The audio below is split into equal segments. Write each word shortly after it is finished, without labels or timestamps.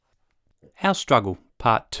Our Struggle,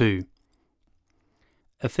 Part 2.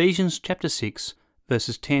 Ephesians chapter 6,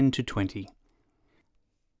 verses 10 to 20.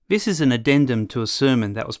 This is an addendum to a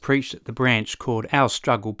sermon that was preached at the branch called Our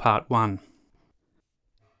Struggle, Part 1.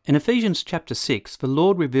 In Ephesians chapter 6, the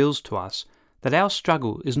Lord reveals to us that our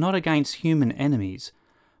struggle is not against human enemies,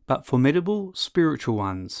 but formidable spiritual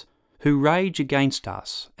ones who rage against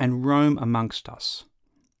us and roam amongst us.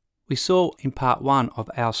 We saw in part 1 of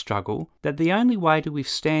our struggle that the only way to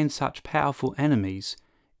withstand such powerful enemies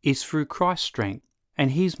is through Christ's strength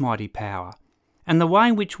and his mighty power. And the way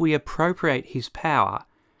in which we appropriate his power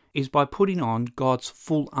is by putting on God's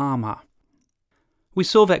full armour. We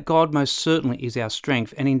saw that God most certainly is our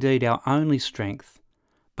strength and indeed our only strength,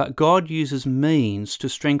 but God uses means to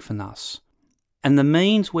strengthen us. And the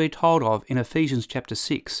means we're told of in Ephesians chapter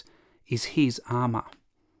 6 is his armour.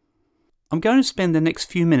 I'm going to spend the next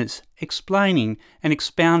few minutes explaining and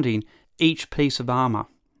expounding each piece of armour.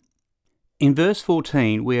 In verse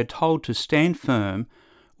 14, we are told to stand firm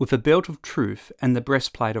with the belt of truth and the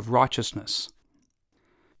breastplate of righteousness.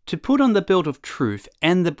 To put on the belt of truth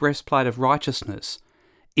and the breastplate of righteousness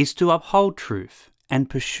is to uphold truth and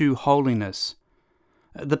pursue holiness.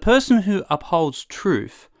 The person who upholds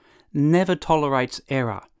truth never tolerates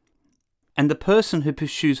error, and the person who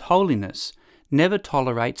pursues holiness never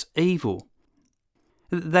tolerates evil.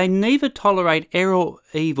 They neither tolerate error or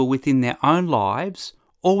evil within their own lives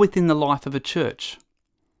or within the life of a church.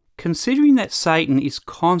 Considering that Satan is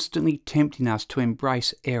constantly tempting us to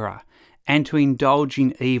embrace error and to indulge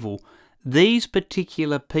in evil, these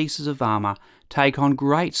particular pieces of armour take on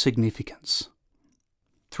great significance.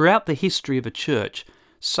 Throughout the history of a church,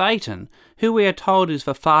 Satan, who we are told is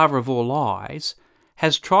the father of all lies,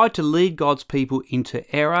 has tried to lead God's people into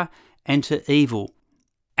error and to evil,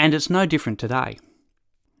 and it's no different today.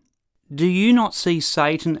 Do you not see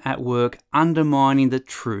Satan at work undermining the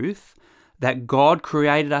truth that God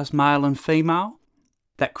created us male and female,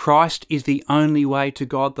 that Christ is the only way to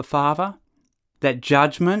God the Father, that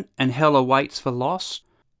judgment and hell awaits the lost,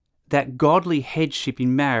 that godly headship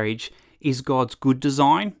in marriage is God's good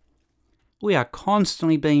design? We are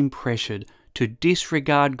constantly being pressured to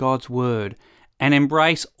disregard God's word and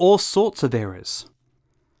embrace all sorts of errors.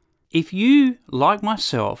 If you, like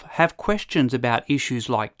myself, have questions about issues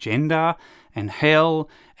like gender and hell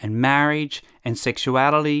and marriage and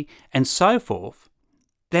sexuality and so forth,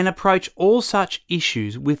 then approach all such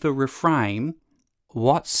issues with the refrain,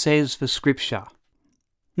 what says the Scripture?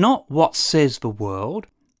 Not what says the world,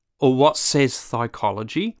 or what says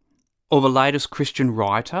psychology, or the latest Christian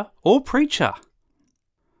writer or preacher,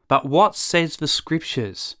 but what says the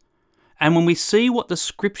Scriptures. And when we see what the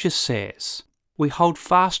Scripture says, we hold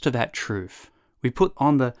fast to that truth. We put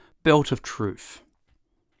on the belt of truth.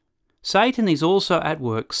 Satan is also at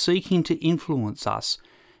work seeking to influence us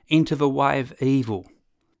into the way of evil.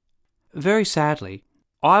 Very sadly,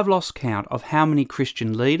 I've lost count of how many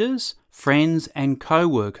Christian leaders, friends and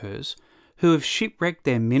co-workers who have shipwrecked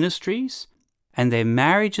their ministries and their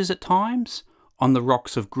marriages at times on the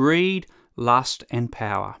rocks of greed, lust and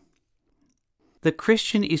power. The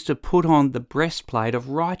Christian is to put on the breastplate of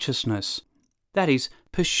righteousness. That is,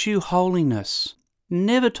 pursue holiness.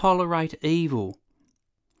 Never tolerate evil.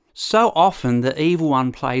 So often the evil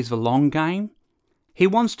one plays the long game. He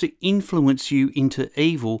wants to influence you into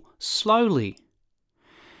evil slowly.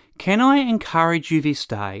 Can I encourage you this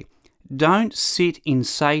day, don't sit in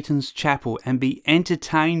Satan's chapel and be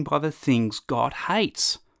entertained by the things God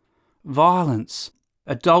hates. Violence,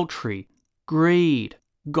 adultery, greed,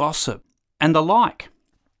 gossip, and the like.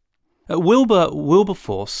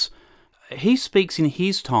 Wilberforce, he speaks in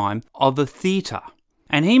his time of the theatre,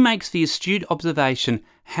 and he makes the astute observation,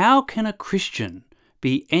 how can a Christian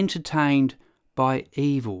be entertained by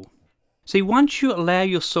evil? See, once you allow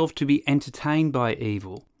yourself to be entertained by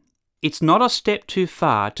evil, it's not a step too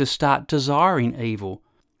far to start desiring evil,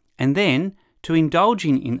 and then to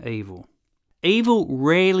indulging in evil. Evil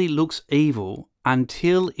rarely looks evil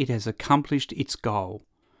until it has accomplished its goal.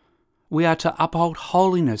 We are to uphold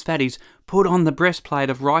holiness, that is, put on the breastplate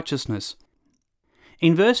of righteousness.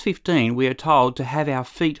 In verse 15, we are told to have our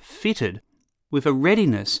feet fitted with a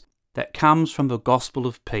readiness that comes from the gospel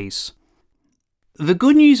of peace. The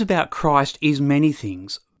good news about Christ is many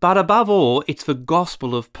things, but above all, it's the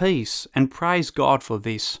gospel of peace, and praise God for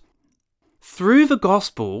this. Through the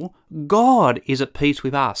gospel, God is at peace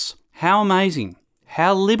with us. How amazing,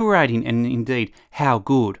 how liberating, and indeed, how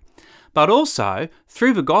good. But also,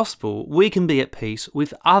 through the gospel, we can be at peace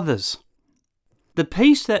with others. The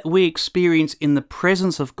peace that we experience in the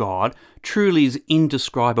presence of God truly is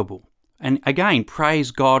indescribable. And again,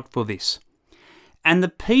 praise God for this. And the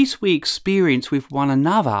peace we experience with one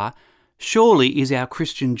another surely is our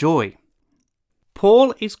Christian joy.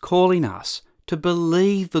 Paul is calling us to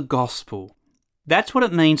believe the gospel. That's what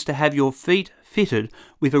it means to have your feet fitted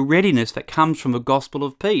with a readiness that comes from the gospel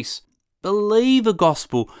of peace. Believe the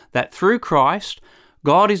gospel that through Christ,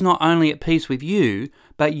 God is not only at peace with you,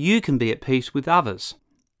 but you can be at peace with others.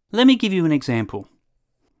 Let me give you an example.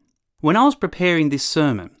 When I was preparing this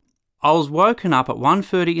sermon, I was woken up at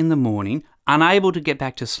 1:30 in the morning, unable to get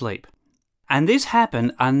back to sleep. And this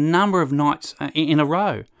happened a number of nights in a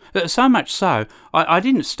row. So much so, I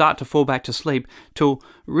didn't start to fall back to sleep till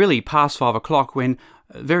really past 5 o'clock, when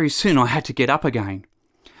very soon I had to get up again.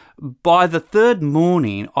 By the third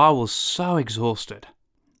morning, I was so exhausted.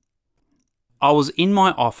 I was in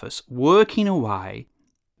my office working away,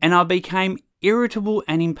 and I became irritable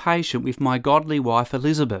and impatient with my godly wife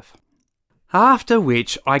Elizabeth. After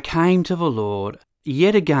which I came to the Lord,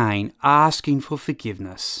 yet again asking for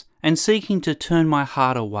forgiveness and seeking to turn my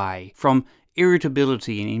heart away from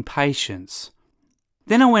irritability and impatience.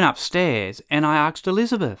 Then I went upstairs and I asked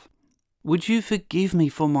Elizabeth, "Would you forgive me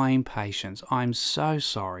for my impatience? I'm so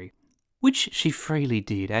sorry," which she freely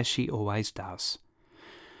did, as she always does.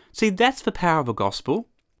 See, that's the power of the gospel.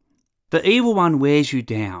 The evil one wears you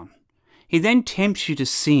down. He then tempts you to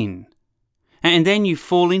sin, and then you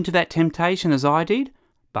fall into that temptation as I did,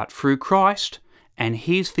 but through Christ and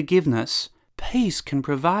His forgiveness, peace can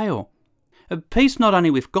prevail. Peace not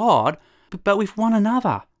only with God, but with one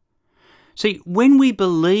another. See, when we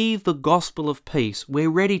believe the gospel of peace, we're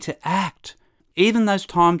ready to act. Even those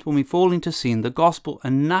times when we fall into sin, the gospel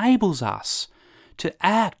enables us to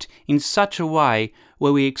act in such a way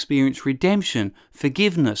where we experience redemption,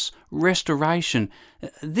 forgiveness, restoration.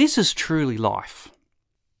 This is truly life.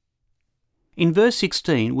 In verse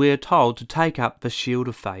 16, we are told to take up the shield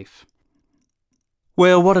of faith.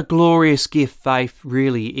 Well, what a glorious gift faith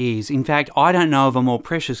really is. In fact, I don't know of a more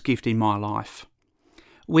precious gift in my life.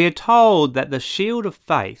 We are told that the shield of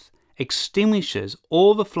faith extinguishes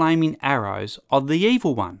all the flaming arrows of the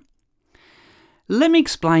evil one. Let me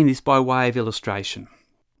explain this by way of illustration.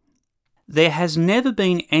 There has never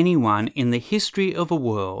been anyone in the history of the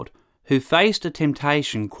world who faced a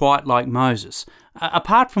temptation quite like Moses,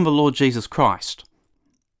 apart from the Lord Jesus Christ.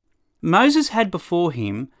 Moses had before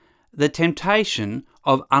him the temptation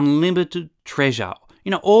of unlimited treasure,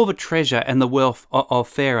 all the treasure and the wealth of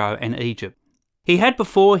Pharaoh and Egypt. He had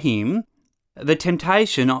before him the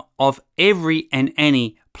temptation of every and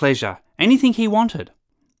any pleasure, anything he wanted.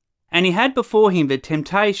 And he had before him the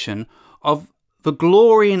temptation of the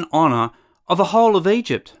glory and honour of the whole of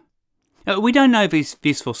Egypt. We don't know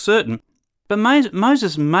this for certain, but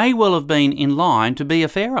Moses may well have been in line to be a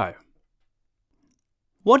Pharaoh.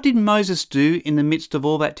 What did Moses do in the midst of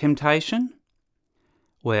all that temptation?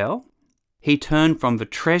 Well, he turned from the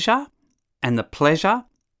treasure and the pleasure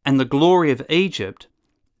and the glory of Egypt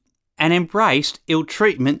and embraced ill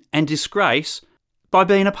treatment and disgrace by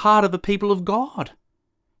being a part of the people of God.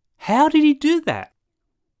 How did he do that?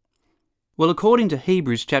 Well, according to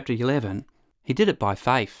Hebrews chapter 11, he did it by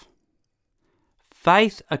faith.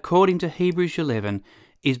 Faith, according to Hebrews 11,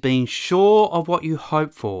 is being sure of what you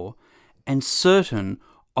hope for and certain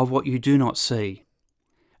of what you do not see.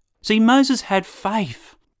 See, Moses had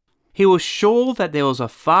faith. He was sure that there was a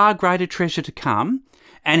far greater treasure to come,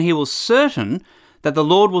 and he was certain that the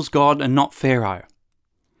Lord was God and not Pharaoh.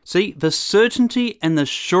 See, the certainty and the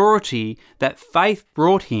surety that faith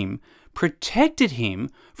brought him protected him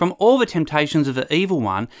from all the temptations of the evil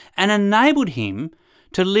one and enabled him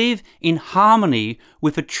to live in harmony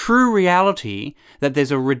with a true reality that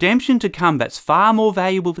there's a redemption to come that's far more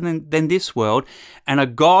valuable than this world, and a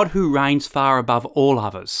God who reigns far above all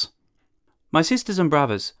others. My sisters and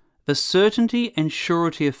brothers, the certainty and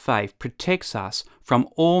surety of faith protects us from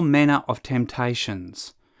all manner of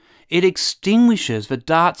temptations. It extinguishes the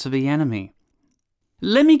darts of the enemy.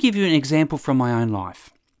 Let me give you an example from my own life.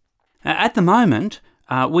 At the moment,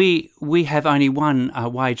 we have only one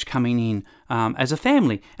wage coming in as a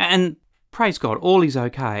family, and praise God, all is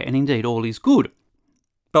okay, and indeed all is good.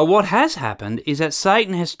 But what has happened is that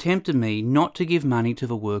Satan has tempted me not to give money to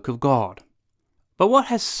the work of God. But what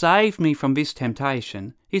has saved me from this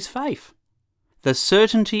temptation is faith. The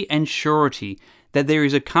certainty and surety that there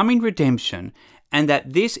is a coming redemption and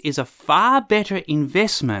that this is a far better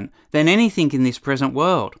investment than anything in this present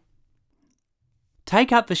world.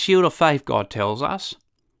 Take up the shield of faith, God tells us,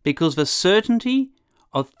 because the certainty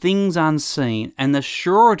of things unseen and the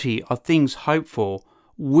surety of things hoped for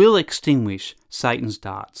will extinguish Satan's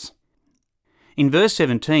darts. In verse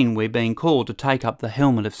 17, we're being called to take up the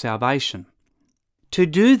helmet of salvation. To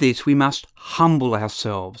do this, we must humble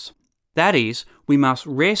ourselves. That is, we must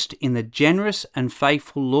rest in the generous and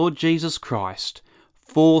faithful Lord Jesus Christ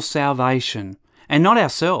for salvation, and not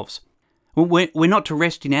ourselves. We're not to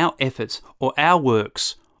rest in our efforts or our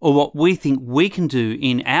works or what we think we can do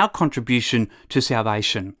in our contribution to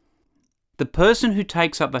salvation. The person who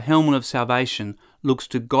takes up the helmet of salvation looks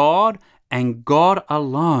to God and God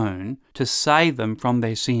alone to save them from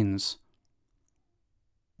their sins.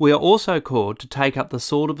 We are also called to take up the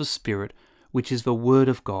sword of the Spirit, which is the Word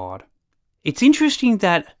of God. It's interesting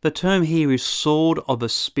that the term here is sword of the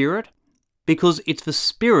Spirit, because it's the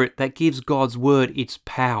Spirit that gives God's Word its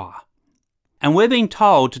power. And we're being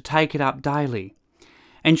told to take it up daily.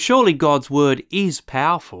 And surely God's Word is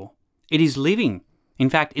powerful. It is living. In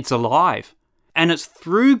fact, it's alive. And it's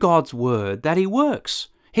through God's Word that He works.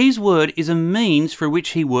 His Word is a means through which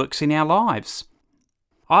He works in our lives.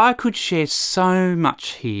 I could share so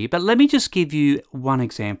much here, but let me just give you one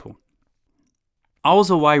example. I was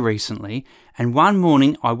away recently, and one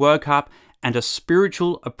morning I woke up and a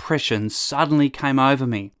spiritual oppression suddenly came over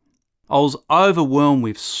me. I was overwhelmed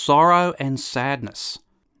with sorrow and sadness.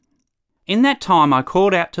 In that time I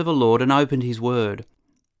called out to the Lord and opened His Word.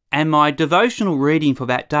 And my devotional reading for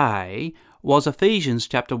that day was Ephesians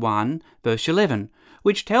chapter 1, verse 11,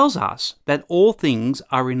 which tells us that all things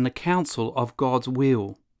are in the counsel of God's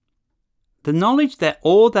will. The knowledge that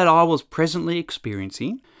all that I was presently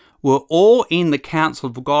experiencing were all in the counsel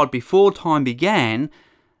of God before time began,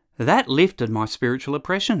 that lifted my spiritual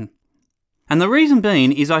oppression. And the reason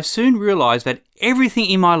being is I soon realised that everything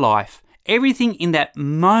in my life, everything in that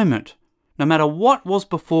moment, no matter what was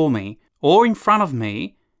before me or in front of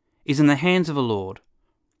me, is in the hands of the Lord.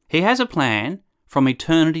 He has a plan from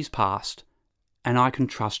eternity's past, and I can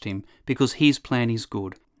trust Him because His plan is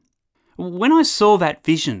good. When I saw that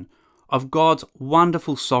vision of God's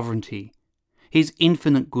wonderful sovereignty, His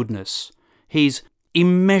infinite goodness, His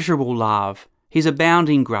immeasurable love, His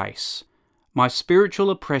abounding grace, my spiritual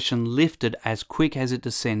oppression lifted as quick as it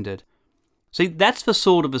descended. See, that's the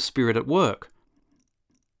sword of the Spirit at work.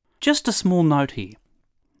 Just a small note here.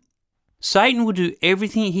 Satan will do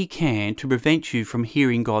everything he can to prevent you from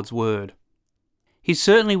hearing God's word. He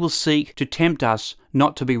certainly will seek to tempt us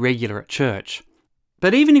not to be regular at church.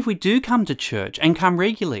 But even if we do come to church and come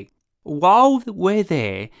regularly, while we're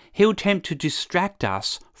there, he'll attempt to distract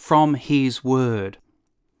us from His word.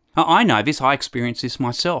 Now, I know this, I experience this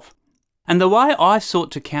myself. And the way I've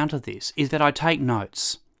sought to counter this is that I take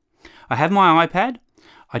notes. I have my iPad,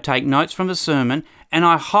 I take notes from the sermon, and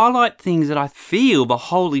I highlight things that I feel the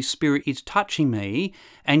Holy Spirit is touching me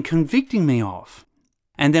and convicting me of.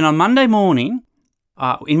 And then on Monday morning,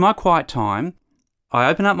 in my quiet time, I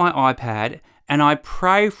open up my iPad and I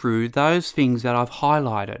pray through those things that I've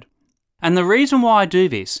highlighted. And the reason why I do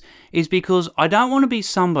this is because I don't want to be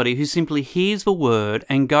somebody who simply hears the word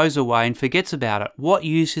and goes away and forgets about it. What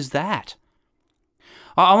use is that?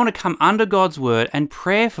 I want to come under God's word and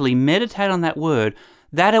prayerfully meditate on that word,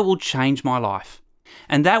 that it will change my life.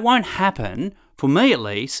 And that won't happen, for me at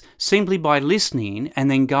least, simply by listening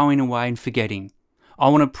and then going away and forgetting. I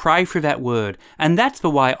want to pray through that word, and that's the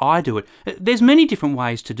way I do it. There's many different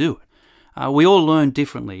ways to do it. We all learn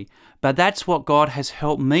differently, but that's what God has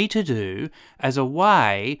helped me to do as a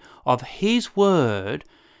way of His word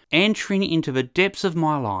entering into the depths of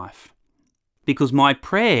my life. Because my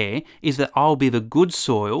prayer is that I'll be the good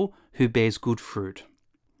soil who bears good fruit.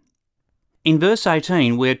 In verse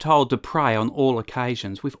 18, we are told to pray on all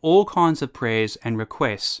occasions with all kinds of prayers and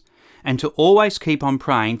requests, and to always keep on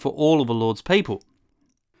praying for all of the Lord's people.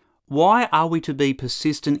 Why are we to be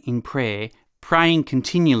persistent in prayer, praying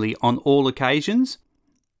continually on all occasions?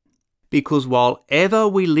 Because while ever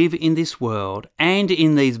we live in this world and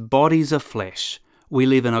in these bodies of flesh, we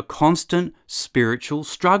live in a constant spiritual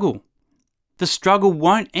struggle. The struggle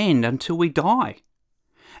won't end until we die.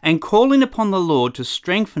 And calling upon the Lord to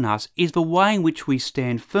strengthen us is the way in which we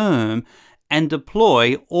stand firm and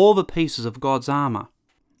deploy all the pieces of God's armour.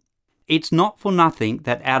 It's not for nothing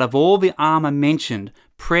that out of all the armour mentioned,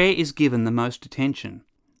 prayer is given the most attention.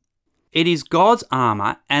 It is God's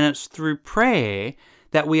armour, and it's through prayer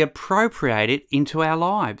that we appropriate it into our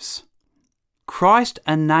lives. Christ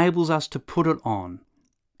enables us to put it on,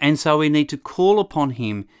 and so we need to call upon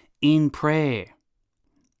Him in prayer.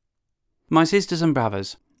 My sisters and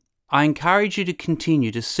brothers, I encourage you to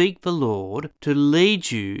continue to seek the Lord to lead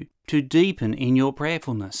you to deepen in your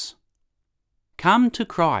prayerfulness. Come to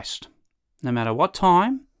Christ, no matter what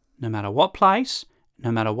time, no matter what place, no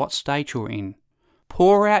matter what state you're in.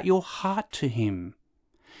 Pour out your heart to Him.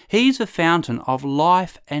 He is the fountain of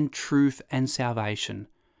life and truth and salvation.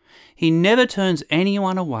 He never turns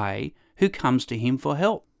anyone away who comes to Him for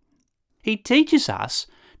help. He teaches us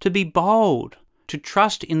to be bold, to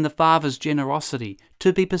trust in the Father's generosity,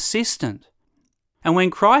 to be persistent. And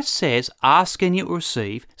when Christ says, ask and you will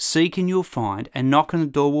receive, seek and you'll find, and knock and the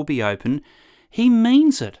door will be open, he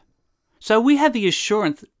means it. So we have the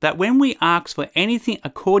assurance that when we ask for anything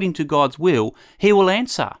according to God's will, he will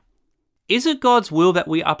answer. Is it God's will that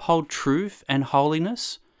we uphold truth and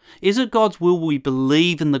holiness? Is it God's will we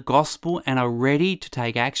believe in the gospel and are ready to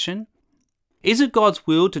take action? Is it God's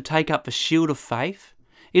will to take up the shield of faith?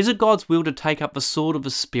 Is it God's will to take up the sword of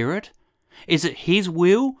the Spirit? Is it his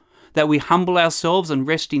will that we humble ourselves and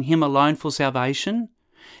rest in him alone for salvation?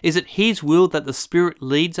 Is it his will that the Spirit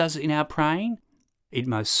leads us in our praying? It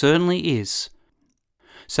most certainly is.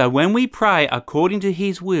 So when we pray according to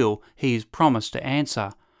his will, he is promised to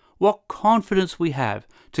answer. What confidence we have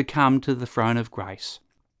to come to the throne of grace.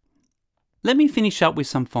 Let me finish up with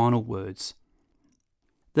some final words.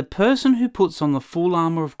 The person who puts on the full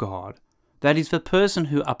armour of God, that is the person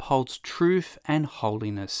who upholds truth and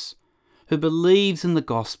holiness, who believes in the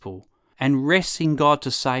gospel and rests in God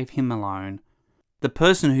to save him alone, the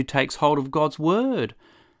person who takes hold of God's word,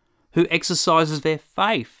 who exercises their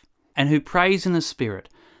faith and who prays in the Spirit,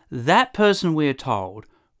 that person, we are told,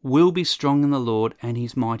 will be strong in the Lord and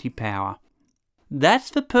his mighty power. That's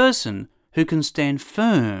the person who can stand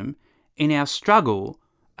firm in our struggle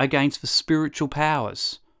against the spiritual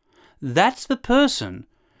powers. That's the person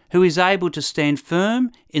who is able to stand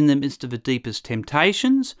firm in the midst of the deepest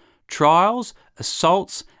temptations, trials,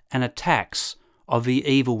 assaults, and attacks of the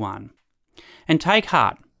evil one. And take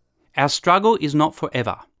heart, our struggle is not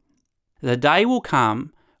forever. The day will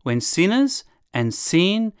come when sinners and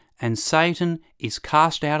sin and Satan is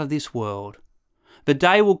cast out of this world. The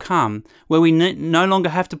day will come where we no longer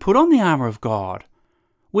have to put on the armour of God.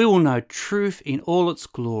 We will know truth in all its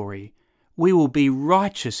glory. We will be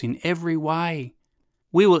righteous in every way.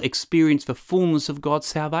 We will experience the fullness of God's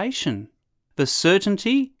salvation. The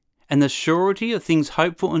certainty and the surety of things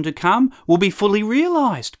hoped for and to come will be fully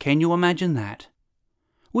realised. Can you imagine that?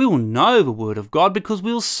 We will know the Word of God because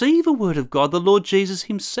we'll see the Word of God, the Lord Jesus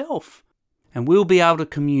himself. And we'll be able to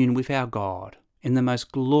commune with our God in the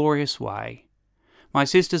most glorious way. My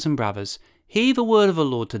sisters and brothers, hear the word of the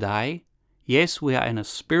Lord today. Yes, we are in a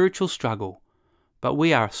spiritual struggle, but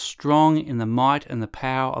we are strong in the might and the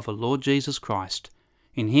power of the Lord Jesus Christ.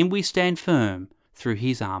 In him we stand firm through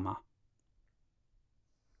his armour.